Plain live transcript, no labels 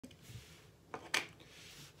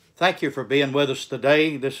Thank you for being with us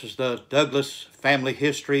today. This is the Douglas Family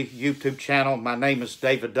History YouTube channel. My name is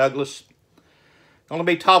David Douglas. I'm going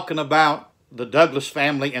to be talking about the Douglas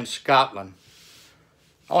family in Scotland.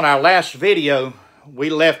 On our last video,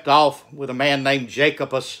 we left off with a man named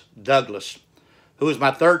Jacobus Douglas, who was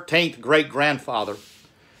my 13th great-grandfather.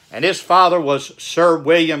 And his father was Sir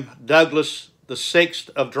William Douglas VI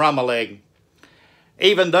of Drumleague.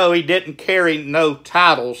 Even though he didn't carry no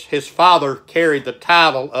titles, his father carried the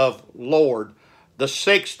title of Lord, the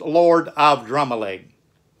 6th Lord of Drumleague.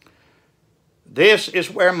 This is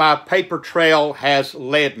where my paper trail has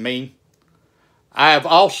led me. I have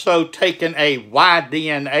also taken a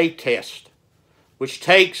Y-DNA test, which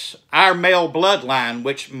takes our male bloodline,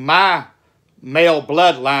 my male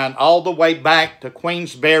bloodline, all the way back to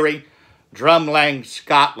Queensberry, Drumleague,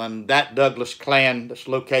 Scotland, that Douglas clan that's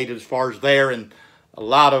located as far as there, and a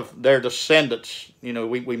lot of their descendants,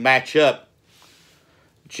 we match up.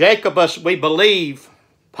 Jacobus, we believe,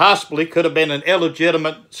 possibly could have been an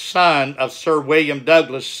illegitimate son of Sir William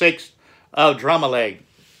Douglas, 6th of Drumleague.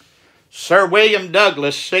 Sir William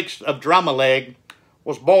Douglas, 6th of Drumleague,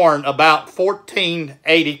 was born about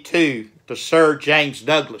 1482 to Sir James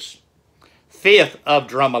Douglas, 5th of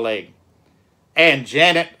Drumleague, and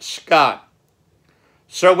Janet Scott.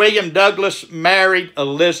 Sir William Douglas married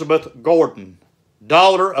Elizabeth Gordon,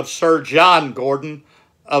 daughter of Sir John Gordon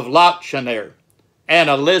of Lochshire,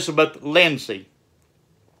 and Elizabeth Lindsay.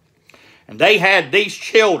 And they had these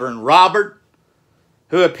children: Robert,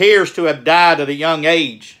 who appears to have died at a young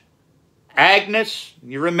age; Agnes,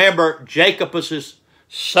 you remember Jacobus's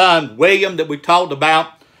son William that we talked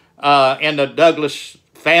about in the Douglas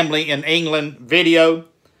family in England video.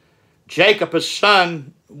 Jacobus's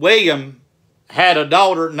son William had a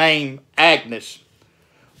daughter named Agnes,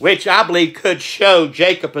 which I believe could show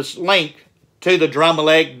Jacobus' link to the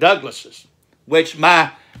Drumleague Douglases, which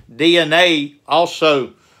my DNA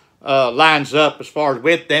also lines up as far as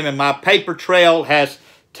with them, and my paper trail has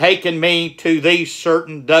taken me to these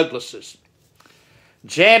certain Douglases.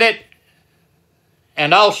 Janet,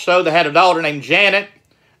 and also they had a daughter named Janet,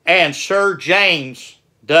 and Sir James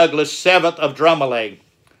Douglas, 7th of Drumleague.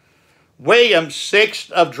 William, 6th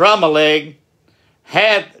of Drumleague,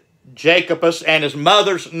 had Jacobus, and his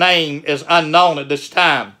mother's name is unknown at this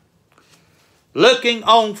time. Looking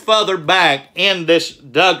on further back in this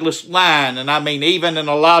Douglas line, and I mean even in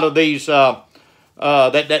a lot of these that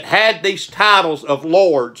had these titles of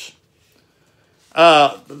lords,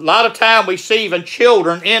 a lot of time we see even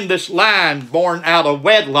children in this line born out of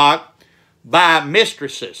wedlock by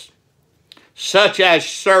mistresses, such as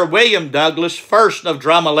Sir William Douglas, 1st of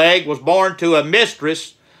Drumleague, was born to a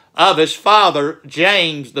mistress of his father,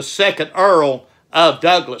 James, the 2nd Earl of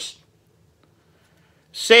Douglas.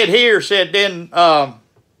 Said then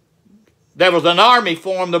there was an army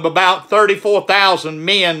formed of about 34,000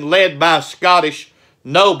 men led by Scottish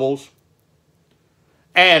nobles,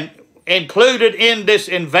 and included in this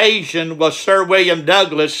invasion was Sir William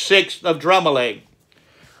Douglas, 6th of Drumleague.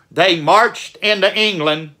 They marched into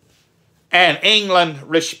England, and England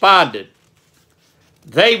responded.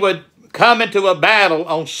 They would come into a battle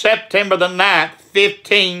on September the 9th,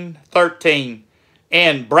 1513,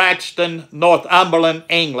 in Braxton, Northumberland,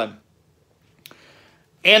 England.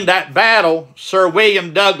 In that battle, Sir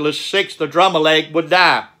William Douglas, 6th of Drumleague, would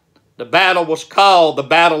die. The battle was called the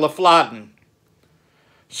Battle of Flodden.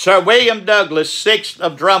 Sir William Douglas, 6th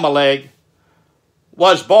of Drumleague,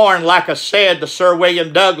 was born, like I said, to Sir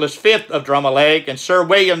William Douglas, 5th of Drumleague, and Sir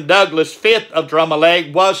William Douglas, 5th of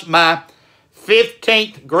Drumleague, was my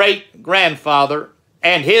 15th great-grandfather,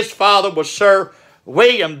 and his father was Sir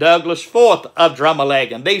William Douglas, 4th of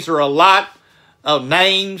Drumleague. And these are a lot of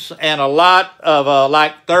names and a lot of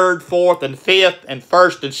like 3rd, 4th, and 5th, and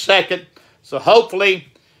 1st and 2nd. So hopefully,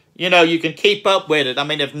 you can keep up with it. I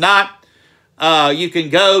mean, if not, you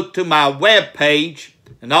can go to my web page,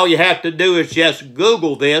 and all you have to do is just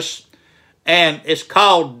Google this, and it's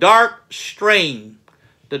called Dark Stream,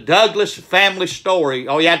 the Douglas family story.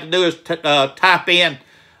 All you have to do is type in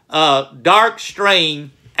Dark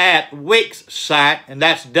Stream at Wixsite, and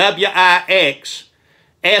that's W-I-X-S-I-T.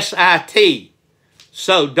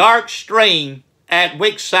 So Dark Stream at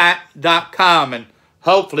Wixsite.com, and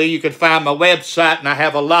hopefully you can find my website, and I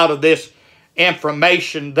have a lot of this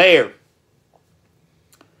information there.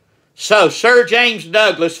 So Sir James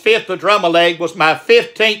Douglas, 5th of Drumleague, was my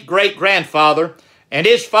 15th great-grandfather, and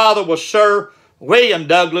his father was Sir William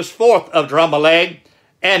Douglas, 4th of Drumleague,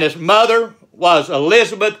 and his mother was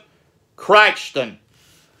Elizabeth Crichton.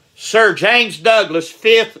 Sir James Douglas,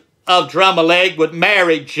 5th of Drumleague, would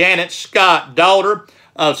marry Janet Scott, daughter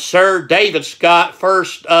of Sir David Scott,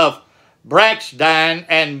 1st of Braxdine,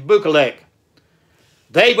 and Buccleuch.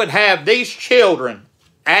 They would have these children.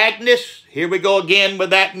 Agnes, here we go again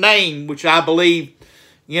with that name, which I believe,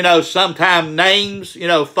 sometimes names,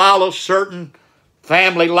 follow certain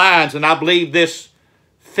family lines. And I believe this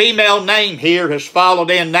female name here has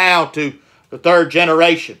followed in now to the third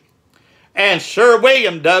generation. And Sir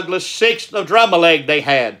William Douglas, 6th of Drumleague they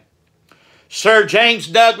had. Sir James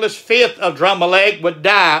Douglas, 5th of Drumleague, would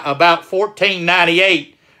die about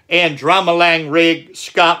 1498 in Drumlanrig,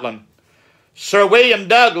 Scotland. Sir William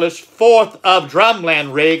Douglas, 4th of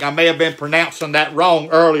Drumlanrig, I may have been pronouncing that wrong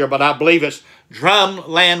earlier, but I believe it's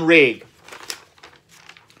Drumlanrig,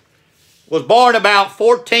 was born about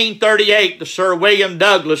 1438 to Sir William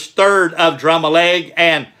Douglas, 3rd of Drumleague,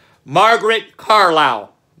 and Margaret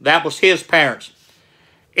Carlisle. That was his parents.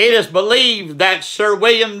 It is believed that Sir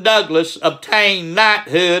William Douglas obtained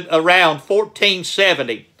knighthood around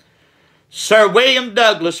 1470. Sir William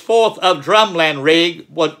Douglas, 4th of Drumlanrig,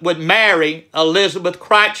 would marry Elizabeth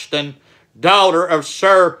Crichton, daughter of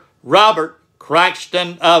Sir Robert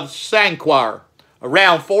Crichton of Sanquhar,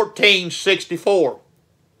 around 1464.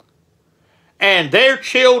 And their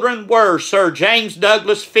children were Sir James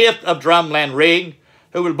Douglas, 5th of Drumlanrig,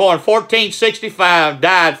 who was born 1465,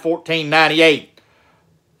 died 1498.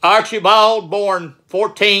 Archibald, born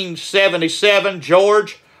 1477.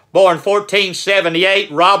 George, born 1478.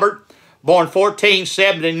 Robert, born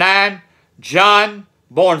 1479. John,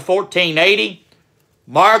 born 1480.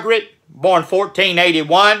 Margaret, born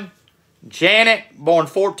 1481. Janet, born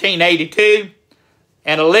 1482.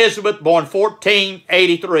 And Elizabeth, born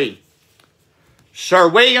 1483. Sir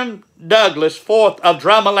William Douglas, 4th of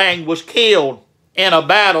Drumlanrig, was killed in a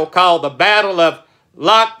battle called the Battle of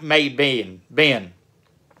Lochmaben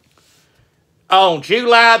on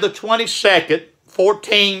July the 22nd,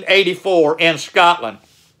 1484 in Scotland.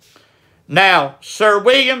 Now, Sir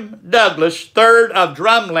William Douglas, 3rd of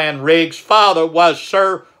Drumlanrig's father was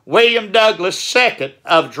Sir William Douglas, 2nd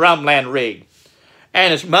of Drumlanrig,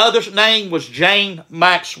 and his mother's name was Jane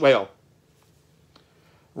Maxwell.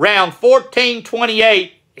 Round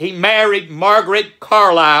 1428, he married Margaret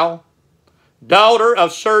Carlisle, daughter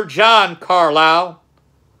of Sir John Carlisle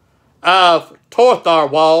of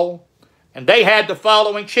Tortharwall, and they had the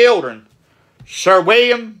following children: Sir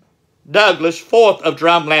William Douglas, 4th of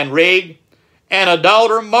Drumlanrig, and a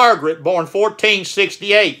daughter, Margaret, born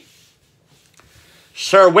 1468.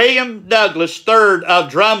 Sir William Douglas, 3rd of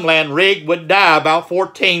Drumlanrig, would die about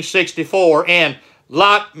 1464 in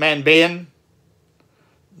Lochmaben,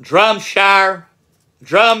 Drumfrieshire,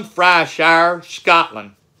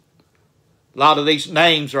 Scotland. A lot of these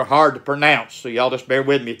names are hard to pronounce, so y'all just bear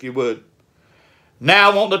with me if you would.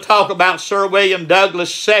 Now I want to talk about Sir William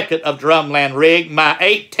Douglas, 2nd of Drumlanrig. My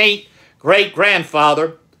 18th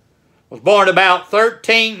great-grandfather was born about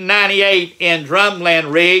 1398 in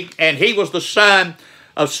Drumlanrig, and he was the son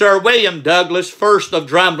of Sir William Douglas, 1st of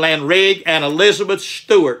Drumlanrig, and Elizabeth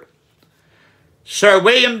Stewart. Sir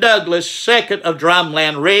William Douglas, 2nd of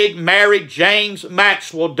Drumlanrig, married James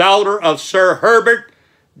Maxwell, daughter of Sir Herbert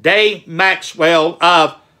de Maxwell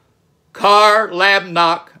of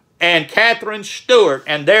Carlabnock, and Catherine Stewart,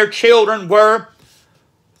 and their children were,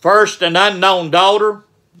 first an unknown daughter,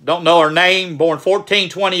 don't know her name, born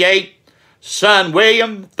 1428, son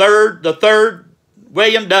William, the third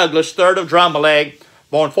William Douglas, 3rd of Drumleague,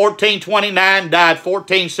 born 1429, died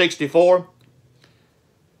 1464,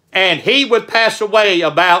 and he would pass away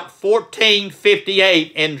about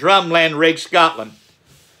 1458 in Drumlanrig, Scotland.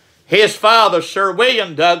 His father, Sir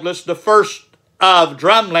William Douglas, the 1st of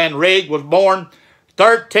Drumlanrig, was born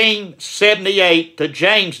 1378 to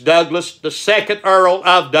James Douglas, the 2nd Earl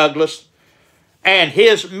of Douglas, and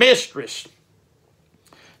his mistress,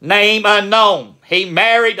 name unknown. He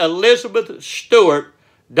married Elizabeth Stewart,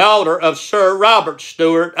 daughter of Sir Robert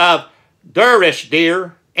Stewart of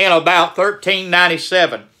Durrisdeer, in about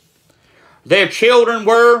 1397. Their children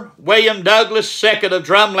were William Douglas, 2nd of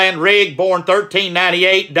Drumlanrig, born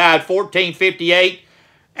 1398, died 1458,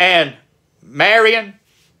 and Marion.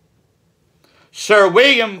 Sir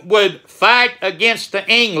William would fight against the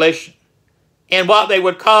English in what they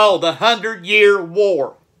would call the 100-Year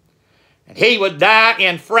War. And he would die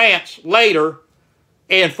in France later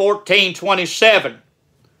in 1427.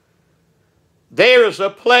 There is a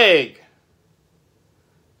plague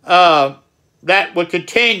that would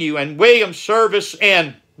continue, and William's service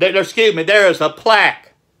in, there is a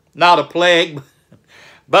plaque, not a plague,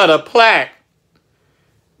 but a plaque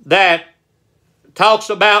that talks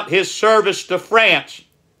about his service to France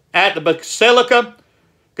at the Basilica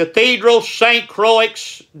Cathedral St.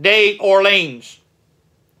 Croix, the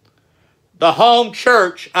home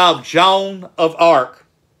church of Joan of Arc.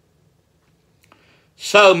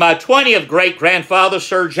 So my 20th great-grandfather,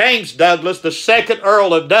 Sir James Douglas, the second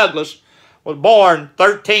Earl of Douglas, was born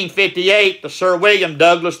 1358 to Sir William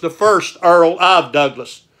Douglas, the first Earl of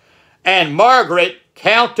Douglas, and Margaret,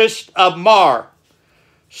 Countess of Mar.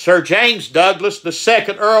 Sir James Douglas, the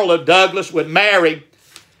second Earl of Douglas, would marry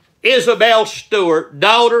Isabel Stuart,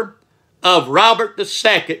 daughter of Robert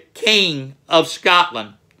II, King of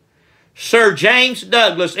Scotland. Sir James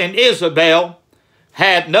Douglas and Isabel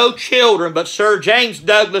had no children, but Sir James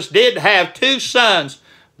Douglas did have 2 sons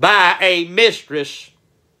by a mistress,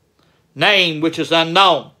 name which is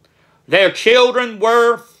unknown. Their children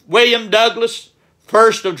were William Douglas,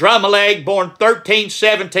 first of Drumaleg, born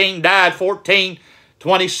 1317, died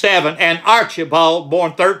 1427, and Archibald,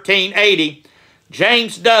 born 1380.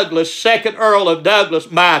 James Douglas, second Earl of Douglas,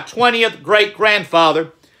 my 20th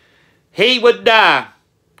great-grandfather, he would die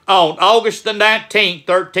on August the 19th,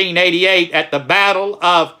 1388, at the Battle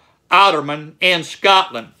of Otterman in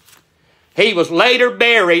Scotland. He was later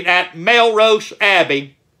buried at Melrose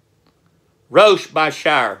Abbey,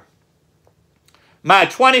 Roche-by-Shire. My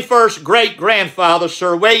 21st great-grandfather,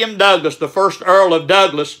 Sir William Douglas, the first Earl of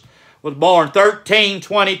Douglas, was born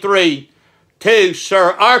 1323 to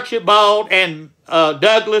Sir Archibald and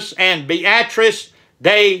Douglas and Beatrice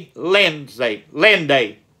de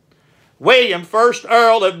Linday. William, first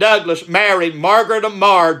Earl of Douglas, married Margaret of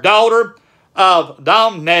Mar, daughter of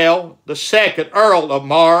Domhnall, the second Earl of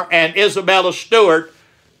Mar, and Isabella Stuart.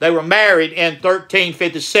 They were married in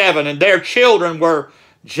 1357, and their children were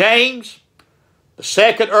James, the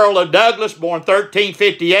second Earl of Douglas, born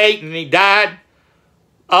 1358, and he died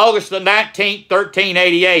August the 19th,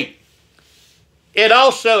 1388. It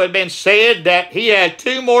also had been said that he had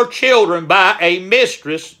 2 more children by a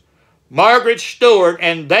mistress, Margaret Stuart,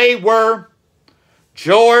 and they were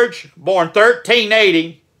George, born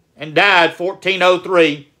 1380 and died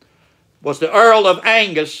 1403, was the Earl of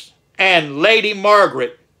Angus, and Lady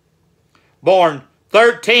Margaret, born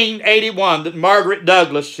 1381, Margaret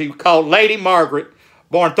Douglas, she was called Lady Margaret,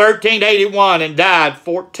 born 1381 and died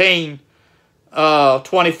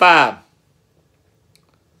 1425.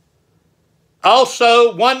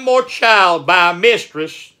 Also, 1 more child by a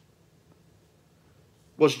mistress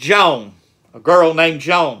was Joan, a girl named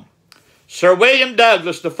Joan. Sir William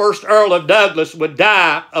Douglas, the first Earl of Douglas, would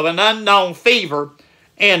die of an unknown fever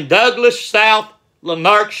in Douglas, South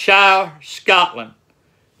Lanarkshire, Scotland.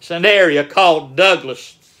 It's an area called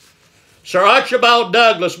Douglas. Sir Archibald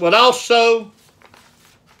Douglas would also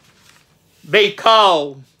be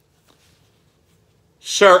called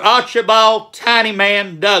Sir Archibald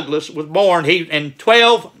Tinyman Douglas. Was born in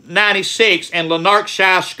 1296 in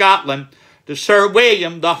Lanarkshire, Scotland, to Sir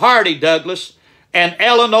William the Hardy Douglas and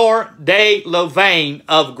Eleanor de Louvain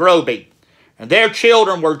of Groby. And their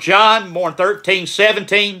children were John, born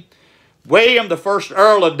 1317, William, the first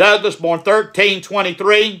Earl of Douglas, born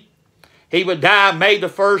 1323. He would die May the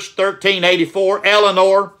 1st, 1384.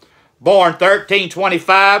 Eleanor, born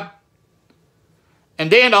 1325.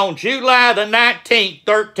 And then on July the 19th,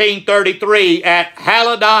 1333, at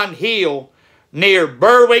Halidon Hill, near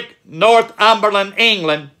Berwick, Northumberland,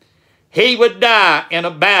 England, he would die in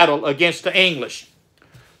a battle against the English.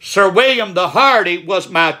 Sir William the Hardy was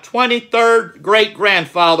my 23rd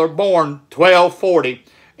great-grandfather, born 1240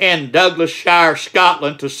 in Douglasshire,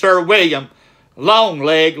 Scotland, to Sir William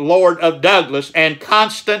Longleg, Lord of Douglas, and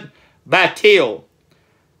Constant Batille.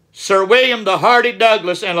 Sir William the Hardy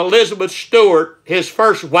Douglas and Elizabeth Stuart, his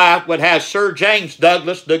first wife, would have Sir James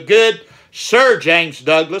Douglas, the good Sir James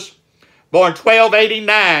Douglas, born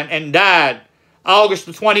 1289 and died August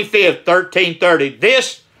the 25th, 1330.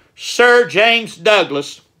 This Sir James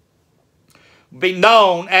Douglas will be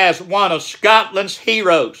known as one of Scotland's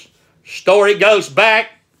heroes. Story goes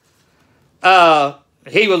back,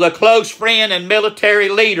 he was a close friend and military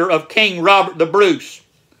leader of King Robert the Bruce.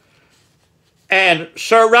 And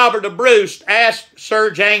Sir Robert the Bruce asked Sir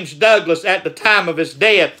James Douglas at the time of his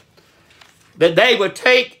death that they would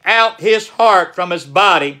take out his heart from his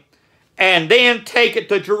body and then take it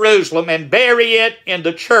to Jerusalem and bury it in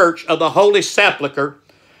the church of the Holy Sepulchre.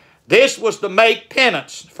 This was to make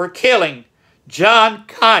penance for killing John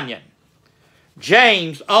Conyon.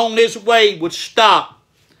 James, on his way, would stop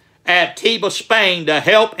at Teba, Spain, to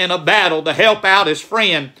help in a battle, to help out his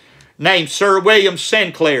friend named Sir William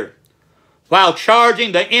Sinclair. While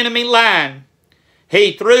charging the enemy line,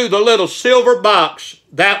 he threw the little silver box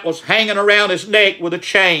that was hanging around his neck with a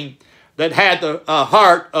chain that had the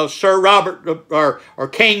heart of Sir Robert, or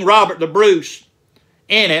King Robert the Bruce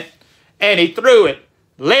in it, and he threw it.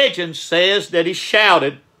 Legend says that he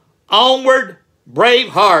shouted, "Onward, brave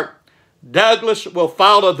heart, Douglas will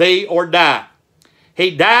follow thee or die." He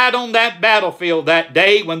died on that battlefield that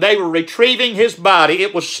day when they were retrieving his body.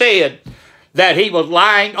 It was said that he was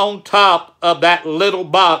lying on top of that little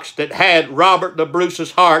box that had Robert the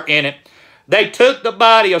Bruce's heart in it. They took the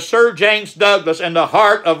body of Sir James Douglas and the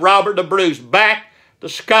heart of Robert the Bruce back to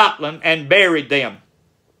Scotland and buried them.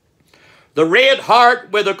 The red heart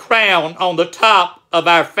with a crown on the top of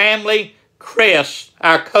our family crest,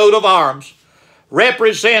 our coat of arms,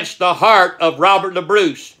 represents the heart of Robert the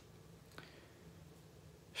Bruce.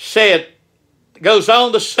 Goes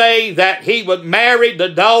on to say that he would marry the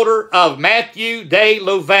daughter of Matthew de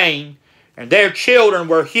Louvain, and their children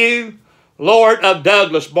were Hugh, Lord of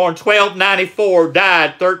Douglas, born 1294,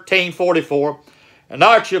 died 1344, and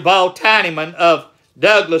Archibald Tinyman of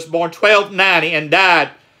Douglas, born 1290, and died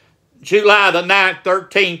July the 9th,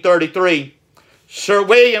 1333. Sir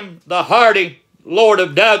William the Hardy, Lord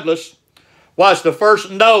of Douglas, was the first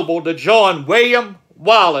noble to join William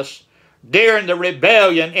Wallace during the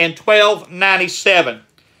rebellion in 1297.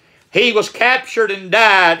 He was captured and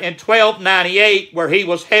died in 1298, where he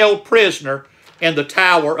was held prisoner in the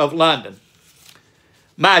Tower of London.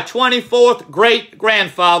 My 24th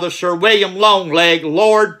great-grandfather, Sir William Longleg,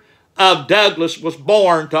 Lord of Douglas, was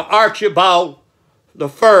born to Archibald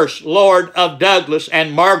I, Lord of Douglas,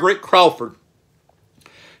 and Margaret Crawford.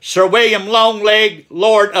 Sir William Longleg,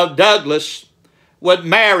 Lord of Douglas, would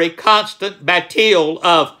marry Constance Batilde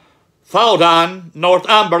of Faldon,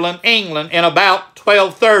 Northumberland, England, in about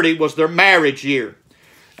 1230 was their marriage year.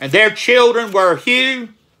 And their children were Hugh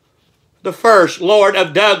I, Lord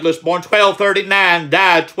of Douglas, born 1239,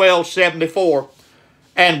 died 1274.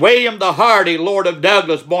 And William the Hardy, Lord of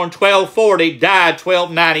Douglas, born 1240, died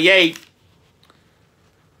 1298.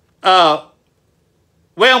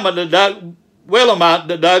 Wilmot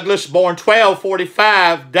de Douglas, born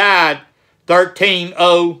 1245, died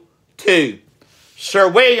 1302. Sir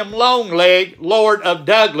William Longleg, Lord of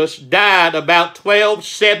Douglas, died about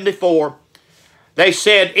 1274. They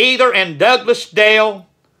said either in Douglas Dale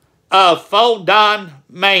of Faldon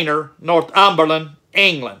Manor, Northumberland,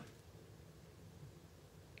 England.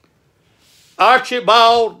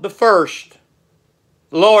 Archibald I,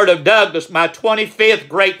 Lord of Douglas, my 25th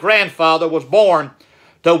great-grandfather, was born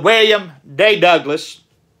to William de Douglas,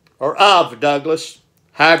 or of Douglas,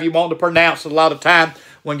 however you want to pronounce it. A lot of time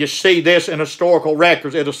when you see this in historical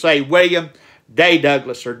records, it'll say William de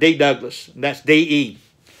Douglas, or D. Douglas, and that's D-E.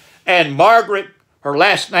 And Margaret, her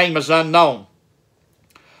last name is unknown.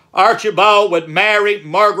 Archibald would marry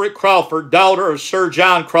Margaret Crawford, daughter of Sir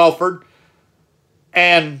John Crawford,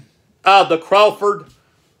 and of the Crawford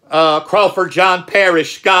John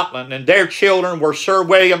Parish, Scotland. And their children were Sir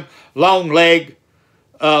William Longleg,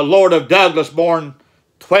 Lord of Douglas, born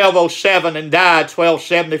 1207 and died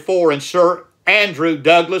 1274, and Sir Andrew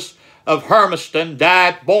Douglas of Hermiston,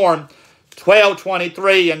 born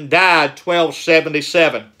 1223 and died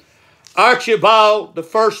 1277. Archibald, the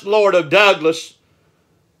first Lord of Douglas,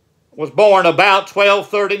 was born about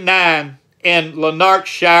 1239 in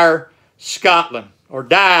Lanarkshire, Scotland, or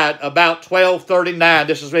died about 1239.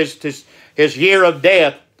 This is his year of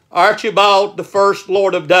death. Archibald, the first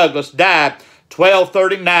Lord of Douglas, died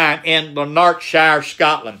 1239 in Lanarkshire,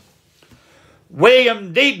 Scotland.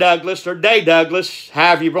 William D. Douglas, or Day Douglas,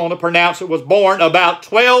 however you want to pronounce it, was born about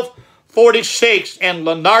 1246 in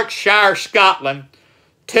Lanarkshire, Scotland,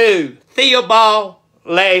 to Theobald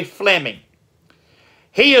Le Fleming.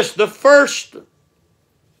 He is the first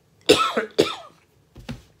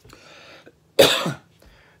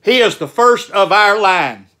he is the first of our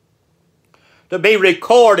line to be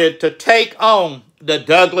recorded to take on the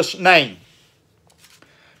Douglas name.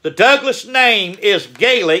 The Douglas name is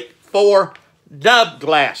Gaelic for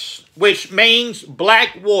Douglas, which means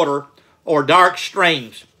black water or dark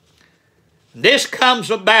streams. This comes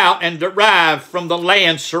about and derived from the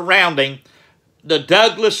land surrounding the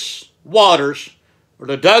Douglas waters, or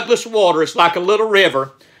the Douglas water. It's like a little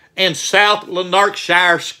river in South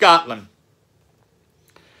Lanarkshire, Scotland.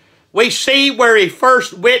 We see where he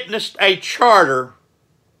first witnessed a charter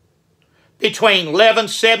between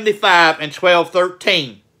 1175 and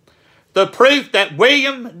 1213. The proof that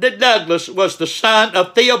William de Douglas was the son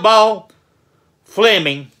of Theobald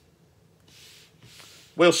Fleming.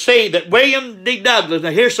 We'll see that William de Douglas,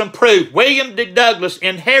 now here's some proof. William de Douglas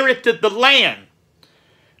inherited the land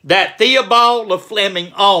that Theobald Le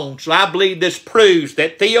Fleming owned. So I believe this proves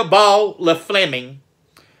that Theobald Le Fleming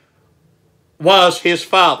was his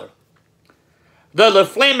father. The Le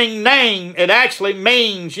Fleming name, it actually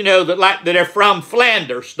means, that they're from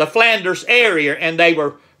Flanders, the Flanders area, and they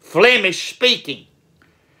were Flemish speaking.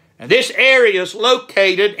 And this area is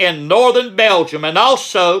located in northern Belgium, and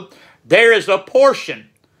also there is a portion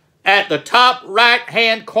at the top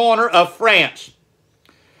right-hand corner of France,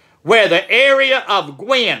 where the area of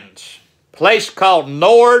Guines, place called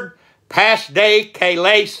Nord Pas de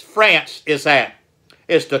Calais, France, is at.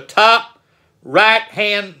 It's the top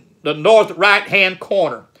right-hand, the north right-hand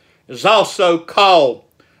corner. It's also called,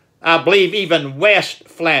 I believe, even West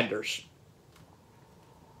Flanders,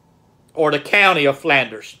 or the county of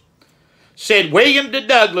Flanders. Said William de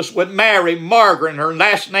Douglas would marry Margaret, and her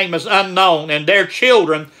last name is unknown, and their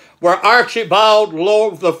children were Archibald,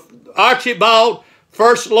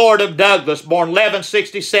 First Lord of Douglas, born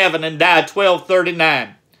 1167 and died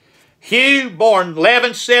 1239. Hugh, born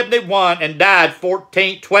 1171 and died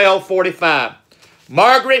 1245.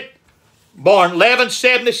 Margaret, born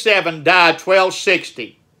 1177, died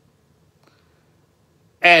 1260.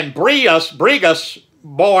 And Brigus,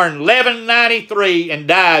 born 1193 and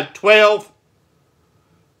died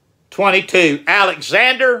 1222.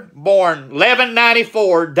 Alexander, born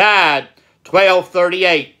 1194, died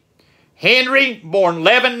 1238. Henry, born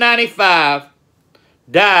 1195,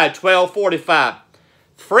 died 1245.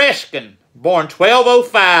 Freskin, born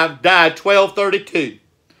 1205, died 1232.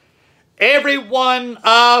 Every one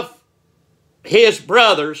of his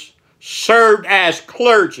brothers served as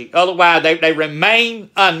clergy. Otherwise, they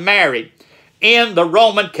remained unmarried in the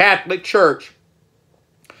Roman Catholic Church.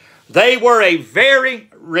 They were a very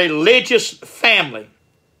religious family.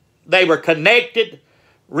 They were connected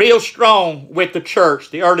real strong with the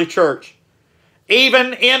church, the early church.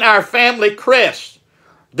 Even in our family crest,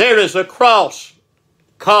 there is a cross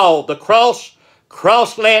called the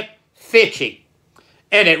Crosslet Fichte,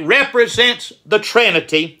 and it represents the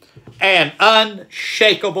Trinity and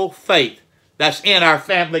unshakable faith. That's in our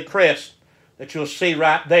family crest that you'll see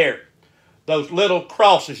right there. Those little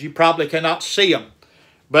crosses, you probably cannot see them,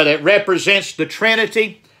 but it represents the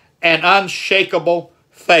Trinity and unshakable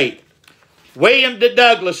faith. William de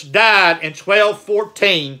Douglas died in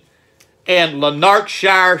 1214 in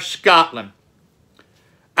Lanarkshire, Scotland.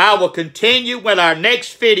 I will continue with our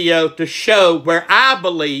next video to show where I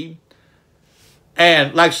believe,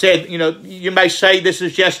 and like I said, you know, you may say this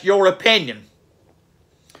is just your opinion.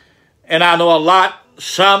 And I know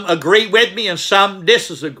some agree with me and some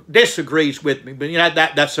disagrees with me, but you know,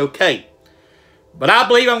 that's okay. But I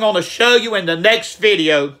believe I'm going to show you in the next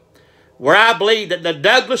video where I believe that the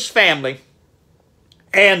Douglas family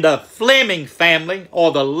and the Fleming family,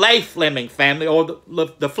 or the Leigh Fleming family, or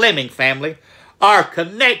the Fleming family, are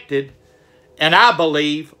connected, and I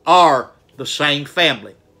believe are the same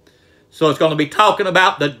family. So it's going to be talking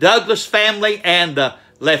about the Douglas family and the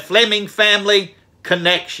Le Fleming family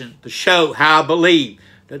connection to show how I believe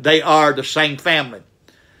that they are the same family.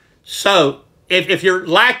 So if you're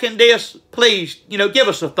liking this, please, you know, give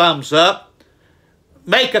us a thumbs up.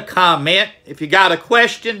 Make a comment. If you got a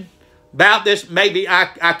question about this, maybe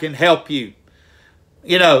I can help you.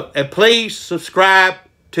 You know, and please subscribe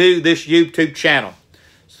to this YouTube channel.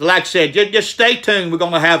 So like I said, just stay tuned. We're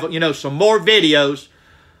going to have, you know, some more videos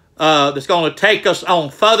that's going to take us on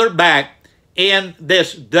further back in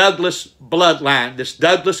this Douglas bloodline, this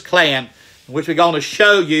Douglas clan, which we're going to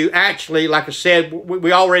show you. Actually, like I said,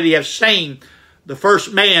 we already have seen the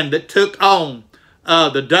first man that took on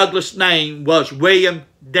the Douglas name was William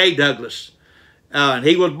de Douglas. And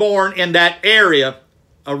he was born in that area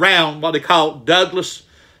around what they call Douglas,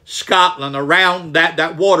 Scotland, around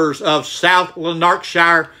that waters of South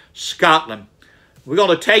Lanarkshire, Scotland. We're going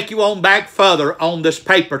to take you on back further on this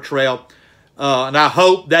paper trail, and I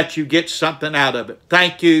hope that you get something out of it.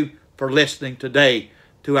 Thank you for listening today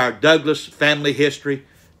to our Douglas Family History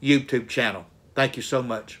YouTube channel. Thank you so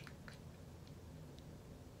much.